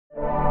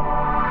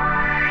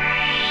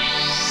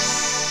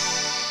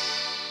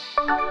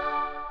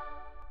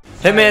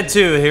Hitman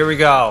 2, here we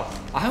go.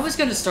 I was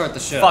gonna start the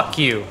show. Fuck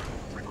you.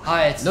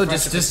 Hi, it's No,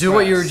 just do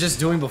what you were just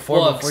doing before.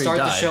 Look, before start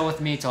you the died. show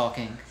with me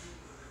talking.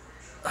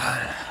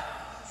 Hi,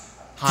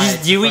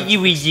 Just do what you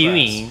were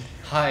doing.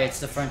 Hi, it's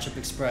the Friendship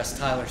Express.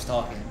 Tyler's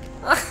talking.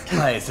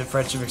 Hi, it's the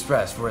Friendship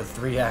Express where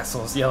three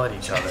assholes yell at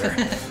each other.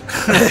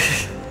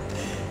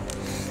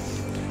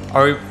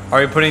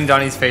 Are we putting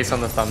Donnie's face on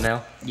the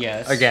thumbnail?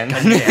 Yes. Again.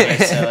 Okay,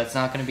 so it's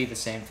not gonna be the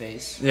same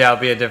face. Yeah,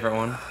 it'll be a different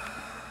one.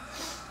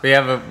 We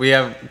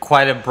have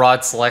quite a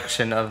broad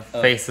selection of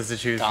faces to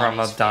choose from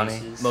of Donnie.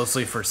 Faces.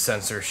 Mostly for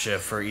censorship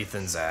for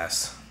Ethan's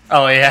ass.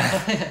 Oh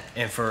yeah.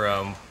 And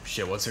for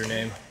shit, what's her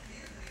name?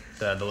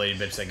 The lady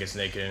bitch that gets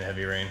naked in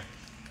Heavy Rain.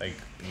 Like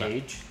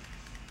Paige.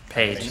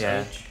 Paige,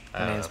 yeah. I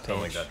don't name's know,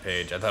 something like Paige. that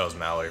Paige. I thought it was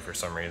Mallory for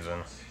some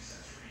reason.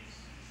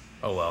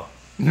 Oh well.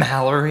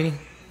 Mallory.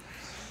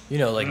 You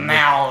know, like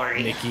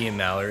Mallory. Nikki and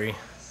Mallory.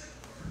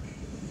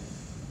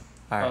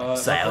 Alright.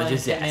 Silent Hitman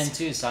Assassin.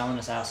 2, Silent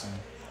Assassin.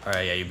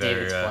 Alright, yeah, you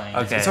David's better. playing.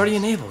 Okay. It's already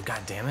enabled.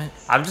 God damn it.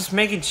 I'm just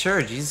making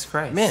sure, Jesus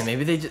Christ. Man,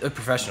 maybe they are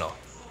professional.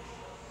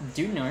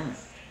 Do normal.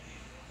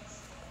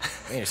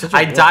 Man, you're such a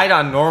I whore. died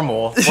on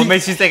normal. What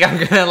makes you think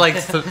I'm gonna like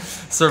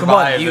survive? Come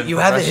on, in you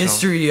have a professional?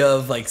 history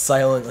of like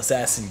silent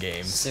assassin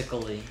games.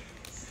 Sickly.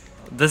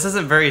 This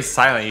isn't very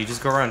silent. You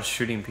just go around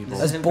shooting people. This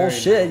That's isn't very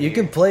bullshit. You weird.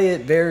 can play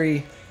it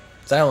very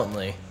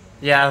silently.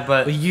 Yeah,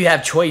 but But you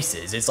have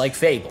choices. It's like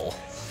Fable.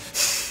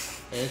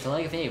 It's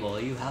like a Fable.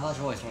 You have a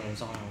choice.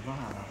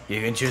 You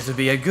can choose to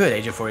be a good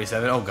Agent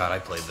 47. Oh god, I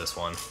played this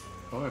one.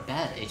 Or a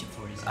bad Agent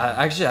 47.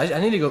 Actually,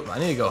 I need to go. I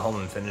need to go home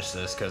and finish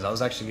this because I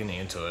was actually getting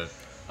into it.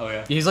 Oh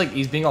yeah.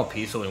 He's being all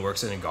peaceful and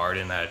works in a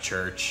garden at a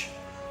church.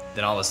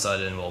 Then all of a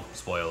sudden, well,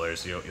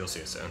 spoilers. You'll see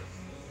it soon.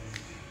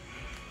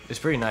 It's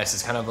pretty nice.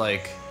 It's kind of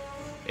like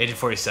Agent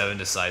 47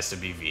 decides to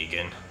be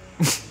vegan,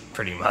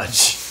 pretty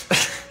much.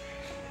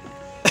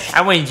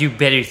 I want to do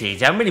better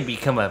things. I'm gonna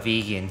become a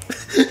vegan.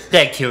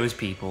 That kills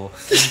people.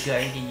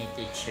 Garden at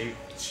the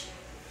church.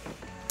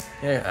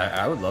 Yeah,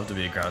 I would love to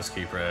be a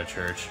groundskeeper at a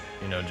church.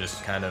 You know,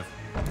 just kind of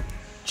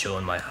chill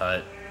in my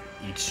hut,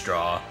 eat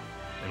straw,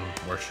 and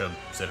worship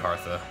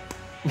Siddhartha.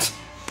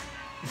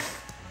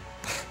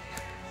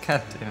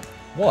 God damn.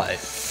 What?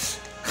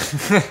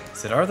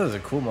 Siddhartha's a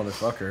cool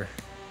motherfucker.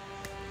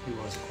 He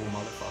was a cool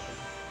motherfucker.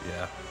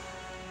 Yeah.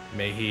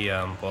 May he,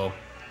 well,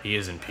 he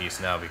is in peace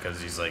now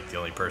because he's like the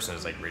only person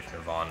who's like reached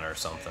Nirvana or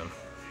something.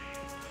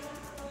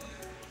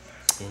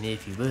 And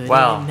if you would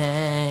Wow.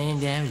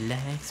 mind, I would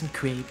like some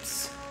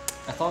crepes.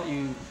 I thought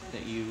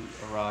that you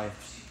arrived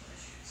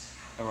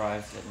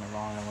at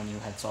Nirvana when you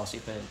had Saucy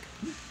Pig.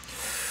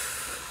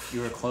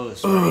 You were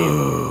close. Right?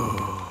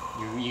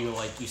 you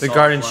The saw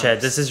garden the shed.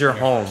 glimpse This is your in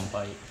home. first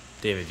bite.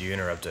 David, you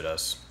interrupted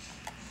us.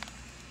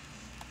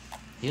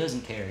 He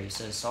doesn't care. He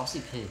says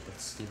Saucy Pig.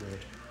 That's stupid.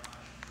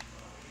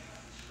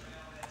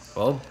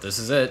 Well, this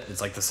is it. It's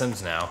like The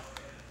Sims now.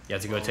 You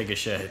have to go take a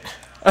shit.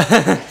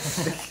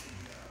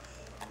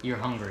 You're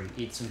hungry.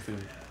 Eat some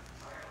food.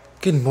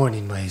 Good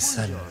morning, my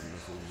son.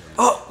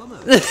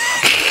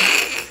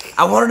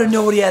 I wanted to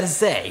know what he had to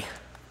say.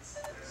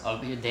 Oh,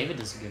 yeah, David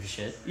doesn't give a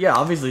shit. Yeah,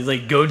 obviously,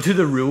 like, go to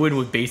the ruin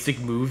with basic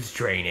moves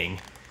training.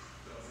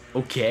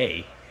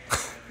 Okay.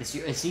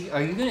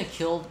 Are you gonna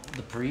kill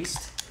the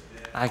priest?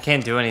 I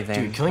can't do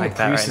anything. Dude, killing like a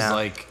that priest right is now.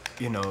 like,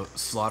 you know,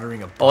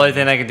 slaughtering a Only bunny.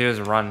 thing I can do is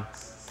run.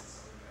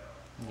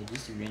 You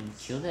just gonna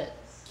kill that.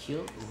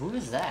 Who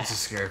is that? It's a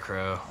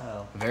scarecrow.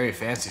 Oh. A very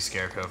fancy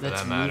scarecrow, for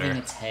That's that matter. moving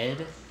its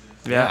head.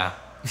 Yeah.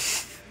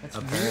 That's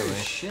Apparently. weird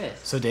as shit.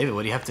 So, David,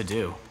 what do you have to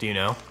do? Do you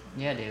know?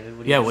 Yeah, David.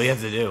 What do Yeah, you what do you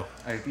have to do?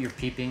 You're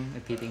peeping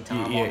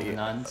Tom Yeah, on the yeah.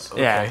 nuns.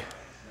 Yeah. Okay.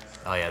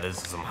 Oh, yeah, this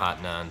is some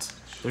hot nuns.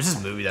 There's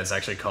this movie that's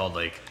actually called,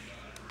 like,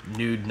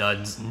 Nude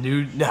Nuns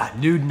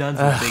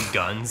with Big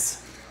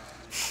Guns.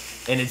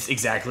 And it's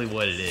exactly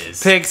what it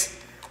is. Pigs.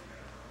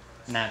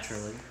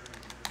 Naturally.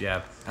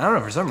 Yeah. I don't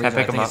know, for some Can I reason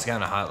I pick 'em think it's up?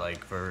 kind of hot,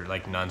 like, for,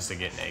 like, nuns to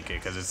get naked,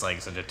 because it's,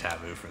 like, such a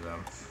taboo for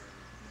them.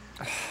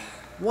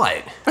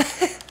 What?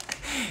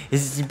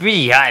 It's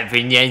pretty hot for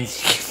nuns.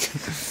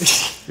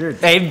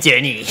 I'm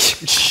Jenny.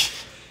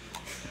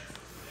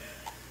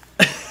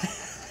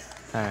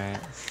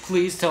 Alright.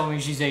 Please tell me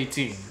she's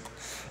 18.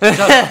 Hey,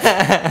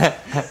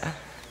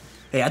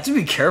 I have to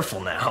be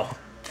careful now.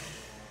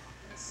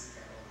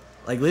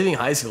 Like, leaving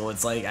high school,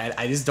 it's like,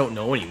 I just don't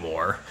know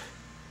anymore.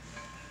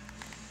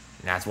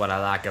 And that's what I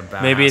like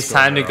about Maybe high it's school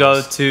time to go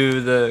girls.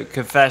 to the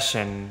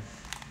confession.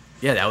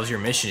 Yeah, that was your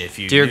mission if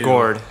you Dear knew.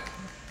 Gord,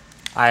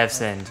 I have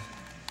sinned.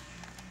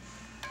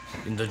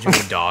 And don't you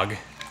mean dog?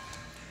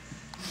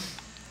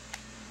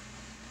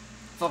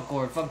 Fuck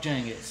Gord, fuck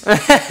Genghis.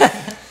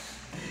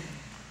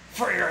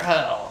 For your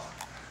hell.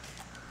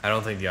 I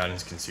don't think the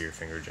audience can see your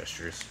finger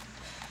gestures.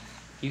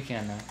 You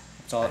can though.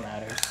 That's all that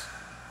matters.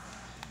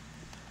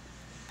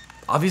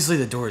 Obviously,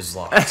 the door is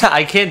locked.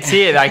 I can't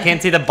see it. I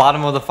can't see the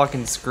bottom of the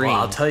fucking screen.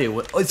 Well, I'll tell you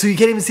what. Oh, so you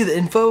can't even see the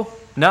info?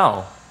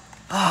 No.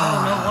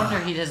 Oh, no wonder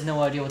he has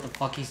no idea what the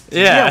fuck he's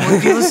doing. Yeah. Well,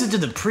 if you listen to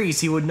the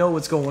priest, he would know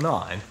what's going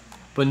on.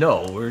 But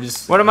no, we're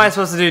just. What am I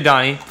supposed to do,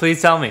 Donnie?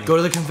 Please tell me. Go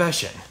to the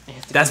confession. You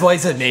have to That's why I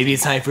said maybe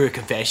it's time for a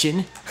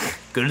confession.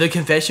 Go to the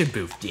confession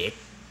booth, Dick.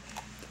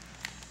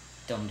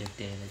 Dumb Dick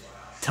David.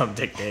 Dumb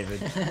Dick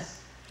David.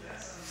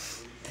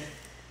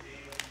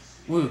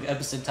 Woo,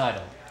 episode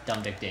title,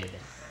 Dumb Dick David.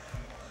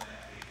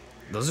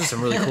 Those are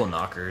some really cool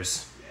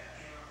knockers.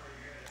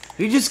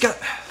 You just got...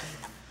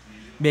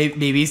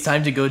 Maybe it's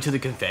time to go to the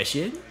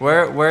confession?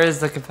 Where is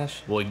the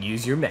confession? Well,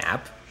 use your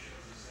map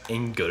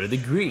and go to the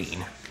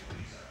green.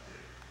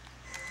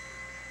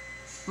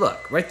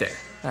 Look, right there.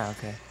 Oh,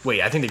 okay.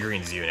 Wait, I think the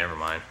green's you, never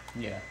mind.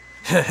 Yeah.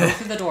 Go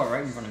through the door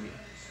right in front of you.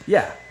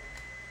 Yeah.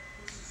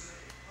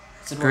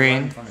 It's a door right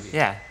Green. in front of you.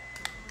 Yeah.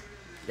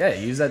 Yeah,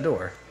 use that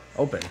door.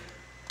 Open.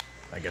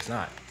 I guess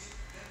not.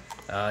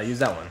 Use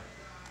that one.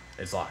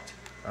 It's locked.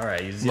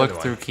 Alright, use the Look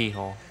other through one.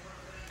 keyhole.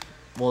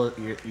 Well,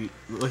 you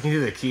looking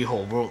through the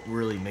keyhole won't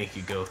really make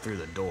you go through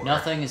the door.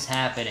 Nothing is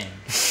happening.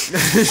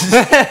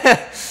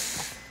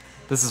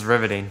 This is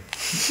riveting.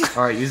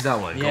 Alright, use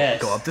that one.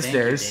 Yes, Go up the thank you,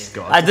 stairs. David.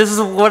 Go up, This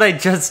is what I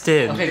just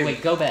did. Okay,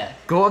 wait, go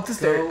back. go up the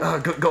stairs.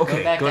 Go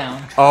back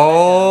down.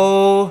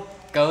 Oh.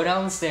 Go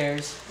down the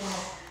stairs.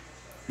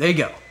 There you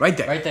go. Right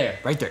there. Right there.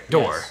 Right there.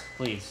 Door. Yes,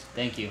 please.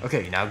 Thank you.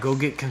 Okay, now go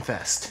get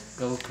confessed.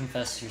 Go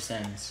confess your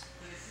sins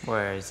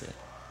Where is it?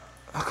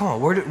 Oh, come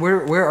on.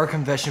 Where are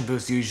confession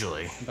booths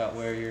usually? about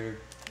where your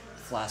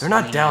flask. They're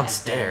not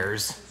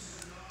downstairs.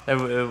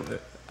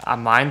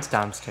 Mine's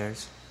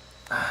downstairs.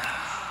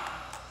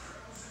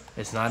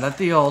 It's not at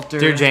the altar.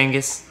 Dear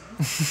Jengus.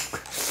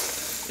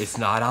 It's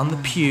not on the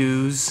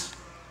pews.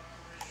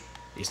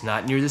 It's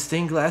not near the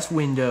stained glass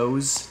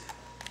windows.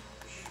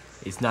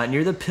 It's not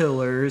near the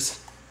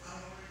pillars.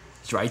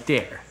 It's right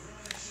there.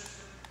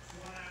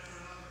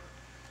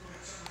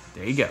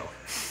 There you go.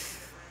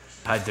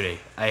 Padre,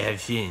 I have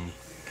sinned.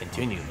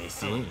 Continue my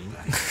sin.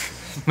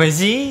 My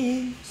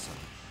Z.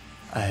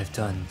 I have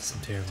done some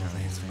terrible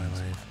things in my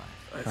life.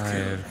 I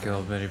have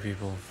killed many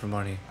people for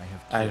money.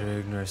 Out of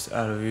ignorance,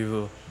 out of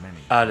evil,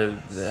 out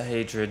of the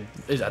hatred.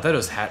 I thought it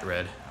was hat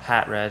red.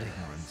 Hat red.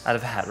 Out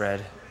of hat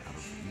red.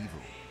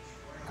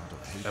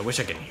 I wish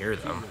I could hear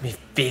them. Me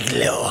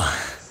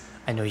Figlo.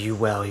 I know you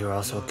well. You're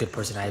also a good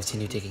person. I have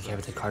seen you taking care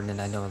of the garden, and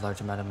I know a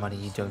large amount of money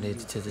you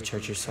donated to the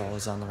church. Your soul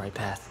is on the right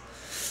path.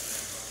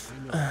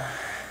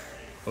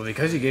 Well,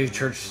 because you gave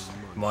church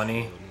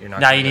money, you're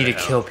not. Now gonna you go need to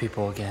hell. kill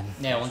people again.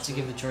 Yeah, once you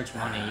give the church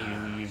money,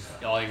 you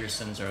all your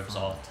sins are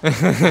absolved.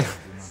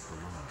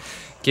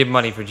 Give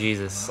money for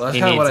Jesus. Well, that's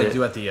He kind of what I needs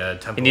do it. at the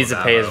temple. He needs of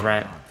to pay his Avo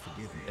rent.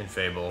 in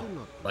Fable.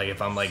 Like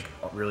if I'm like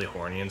really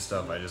horny and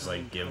stuff, I just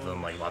like give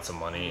them like lots of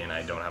money, and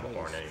I don't have a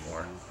horn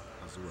anymore.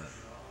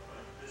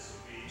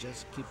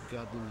 Just keep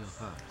God in your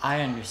heart.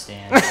 I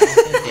understand. I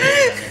think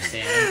David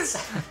understands.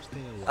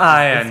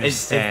 I If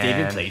understand.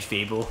 David plays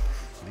Fable.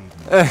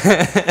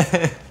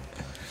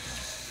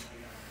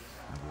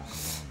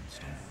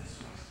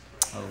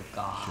 Oh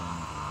God.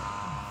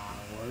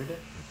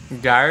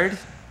 Guard?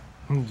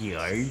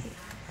 Yard.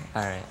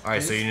 Alright.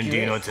 Alright, so do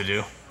you know what to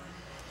do?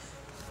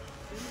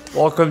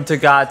 Welcome to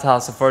God's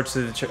house.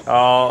 Unfortunately, the church.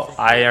 Oh,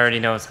 I already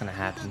know what's gonna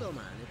happen.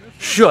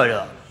 Shut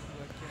up.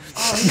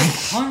 Oh, you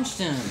punched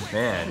him.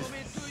 Man,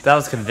 That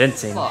was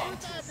convincing. Fuck.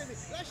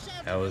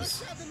 that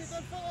was.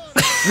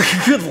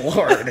 Good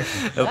lord.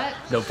 That,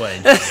 No pun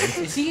intended.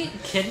 is he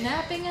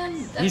kidnapping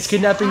him? That's He's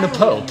kidnapping the highly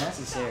Pope.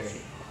 unnecessary.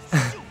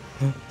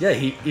 Yeah,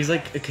 he's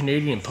like a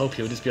Canadian Pope.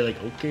 He'll just be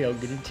like, okay, I'll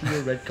get into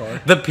your red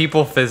car. The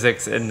people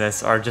physics in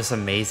this are just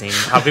amazing.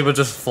 How people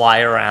just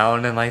fly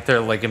around and like their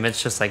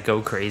ligaments just like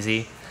go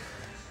crazy.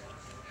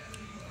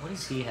 What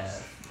does he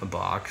have? A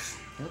box.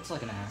 He looks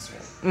like an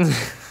asshole.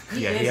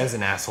 Yeah, he is- has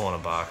an asshole in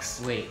a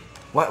box. Wait.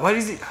 Why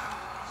does he? Do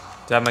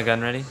I have my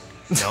gun ready?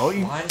 No,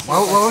 you. Why does he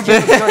Why would you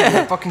have a gun?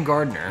 You're a fucking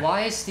gardener.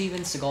 Why is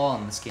Steven Seagal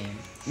in this game?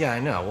 Yeah, I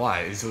know.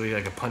 Why? So he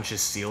like a punch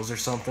his seals or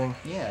something?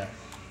 Yeah.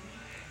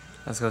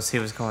 Let's go see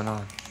what's going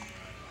on.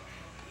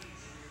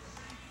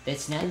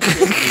 It's not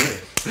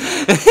good.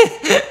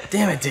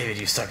 Damn it, David,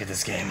 you suck at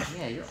this game.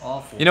 Yeah, you're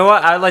awful. You know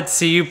what? I'd like to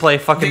see you play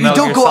fucking You Metal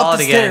don't Gear go up Solid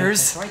the again.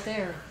 It's stairs. right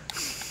there.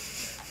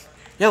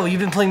 Yeah, well,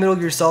 you've been playing Metal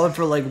Gear Solid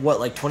for like what,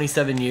 like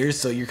 27 years,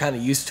 so you're kind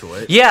of used to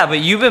it. Yeah, but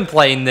you've been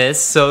playing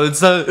this, so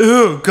it's like,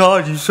 oh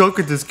god, you suck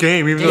at this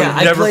game, even though Yeah,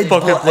 you've never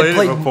fucking played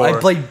it before. I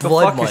played Go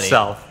Blood fuck Money.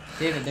 yourself.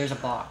 David, there's a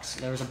box.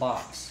 There was a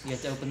box. You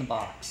have to open the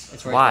box.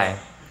 It's right Why? there.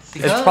 It's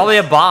Because- probably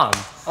a bomb.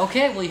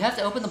 Okay, well, you have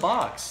to open the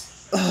box.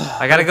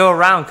 I gotta go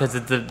around because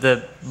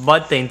the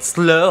mud thing's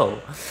slow.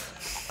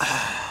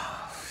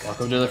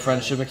 Welcome to the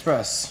Friendship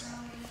Express.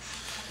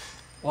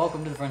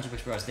 Welcome to the Friendship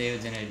Express.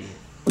 David's an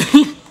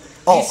idiot.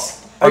 Oh,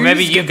 Or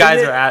maybe you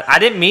guys are at. I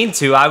didn't mean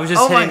to. I was just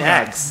Oh my hitting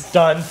God. X.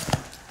 Done.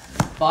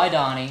 Bye,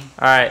 Donnie.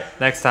 All right,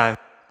 next time.